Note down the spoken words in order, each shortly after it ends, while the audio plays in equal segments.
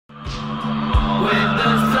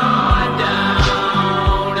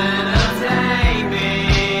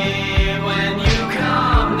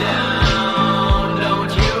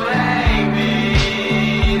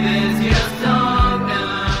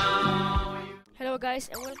guys,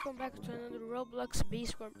 and welcome back to another Roblox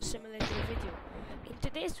Beesworm Simulator video. In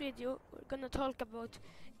today's video we're gonna talk about,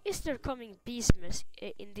 is there coming beesmas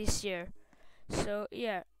in this year? So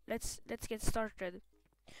yeah, let's get started.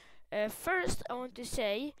 First I want to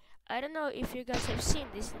say, I don't know if you guys have seen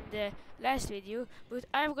this in the last video, but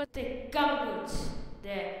I've got the gum boots,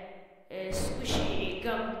 the squishy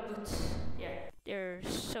gum boots. Yeah, they're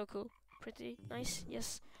so cool, pretty nice,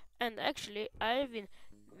 yes. And actually I've been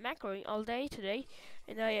macroing all day today,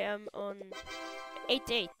 and I am on 8-8.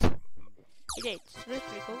 8-8, so that's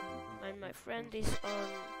pretty cool. And my friend is on,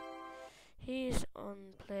 he's on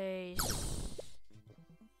place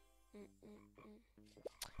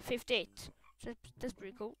 58. So that's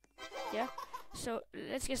pretty cool. Yeah. So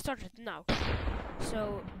let's get started now.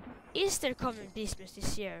 So, is there coming beesmas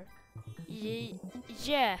this year?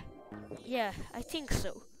 Yeah, I think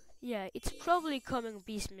so. Yeah, it's probably coming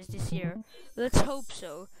beesmas this year. Let's hope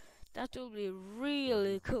so. That will be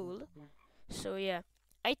really cool. So yeah,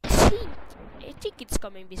 I think it's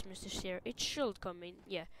coming beesmas this year. It should come in,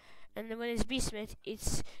 yeah. And then when it's beesmas,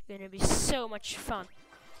 it's gonna be so much fun.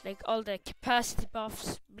 Like all the capacity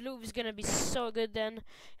buffs, blue is gonna be so good then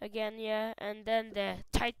again, yeah. And then the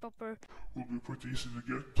tight popper will be pretty easy to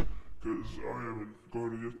get, because I haven't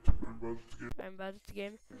got it yet. I'm bad at the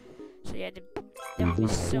game. So yeah, that would be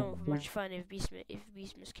so much fun if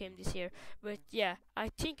beesmas came this year. But yeah, I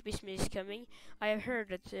think beesmas is coming. I have heard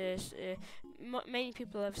that many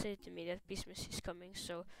people have said to me that beesmas is coming.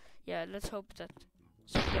 So yeah, let's hope that.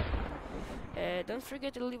 So yeah, don't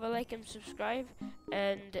forget to leave a like and subscribe,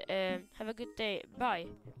 and have a good day. Bye.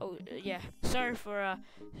 Oh yeah, sorry for a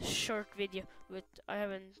short video, but I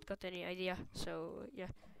haven't got any idea. So yeah,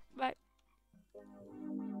 bye.